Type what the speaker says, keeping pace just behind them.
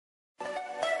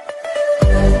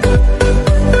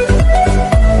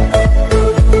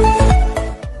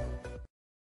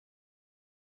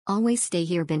Always stay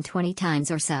here, been 20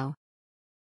 times or so.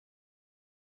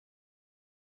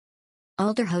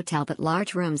 Older hotel but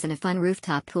large rooms and a fun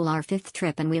rooftop pool, our 5th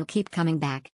trip and we'll keep coming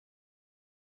back.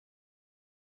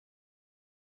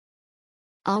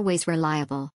 Always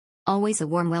reliable. Always a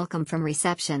warm welcome from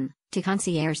reception, to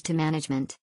concierge to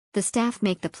management. The staff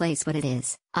make the place what it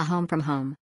is, a home from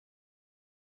home.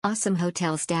 Awesome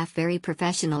hotel staff, very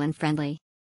professional and friendly.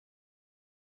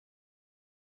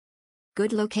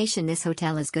 Good location. This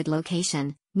hotel is good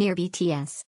location, near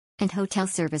BTS. And hotel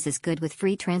service is good with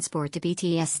free transport to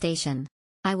BTS station.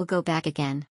 I will go back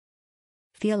again.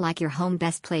 Feel like your home.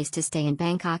 Best place to stay in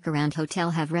Bangkok. Around hotel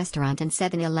have restaurant and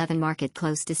 7-Eleven market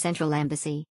close to Central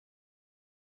Embassy.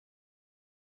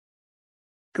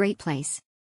 Great place.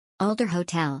 Older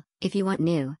hotel, if you want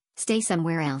new, stay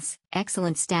somewhere else.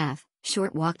 Excellent staff,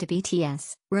 short walk to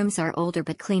BTS. Rooms are older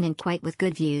but clean and quite with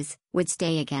good views, would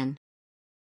stay again.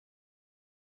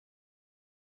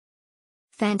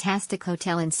 Fantastic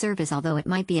hotel and service. Although it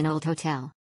might be an old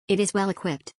hotel, it is well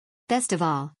equipped. Best of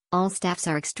all staffs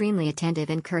are extremely attentive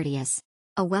and courteous.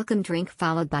 A welcome drink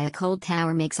followed by a cold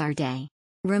tower makes our day.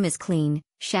 Room is clean,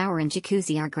 shower and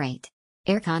jacuzzi are great.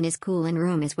 Aircon is cool and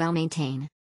room is well maintained.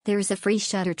 There is a free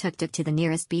shuttle tuk-tuk to the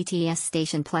nearest BTS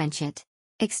station Planchet.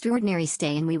 Extraordinary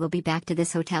stay and we will be back to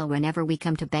this hotel whenever we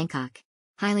come to Bangkok.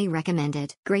 Highly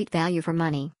recommended. Great value for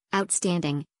money,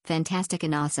 outstanding, fantastic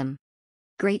and awesome.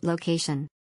 Great location.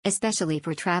 Especially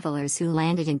for travelers who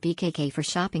landed in BKK for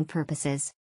shopping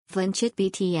purposes. Planchet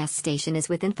BTS station is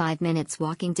within 5 minutes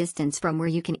walking distance from where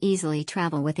you can easily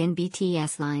travel within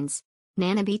BTS lines.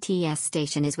 Nana BTS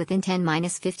station is within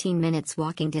 10-15 minutes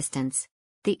walking distance.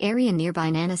 The area nearby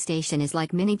Nana station is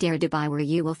like mini Dare Dubai, where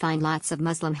you will find lots of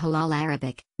Muslim, halal,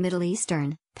 Arabic, Middle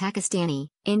Eastern, Pakistani,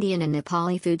 Indian and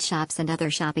Nepali food shops and other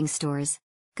shopping stores.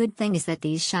 Good thing is that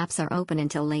these shops are open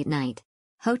until late night.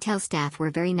 Hotel staff were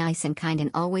very nice and kind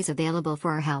and always available for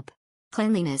our help.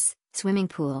 Cleanliness, swimming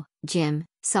pool, gym,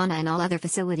 sauna and all other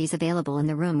facilities available in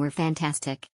the room were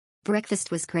fantastic.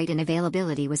 Breakfast was great and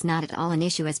availability was not at all an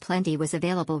issue, as plenty was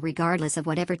available regardless of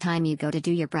whatever time you go to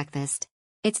do your breakfast.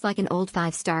 It's like an old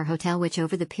 5-star hotel which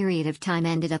over the period of time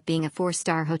ended up being a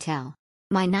 4-star hotel.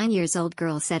 My 9-year-old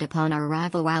girl said upon our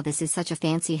arrival, "Wow, this is such a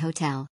fancy hotel."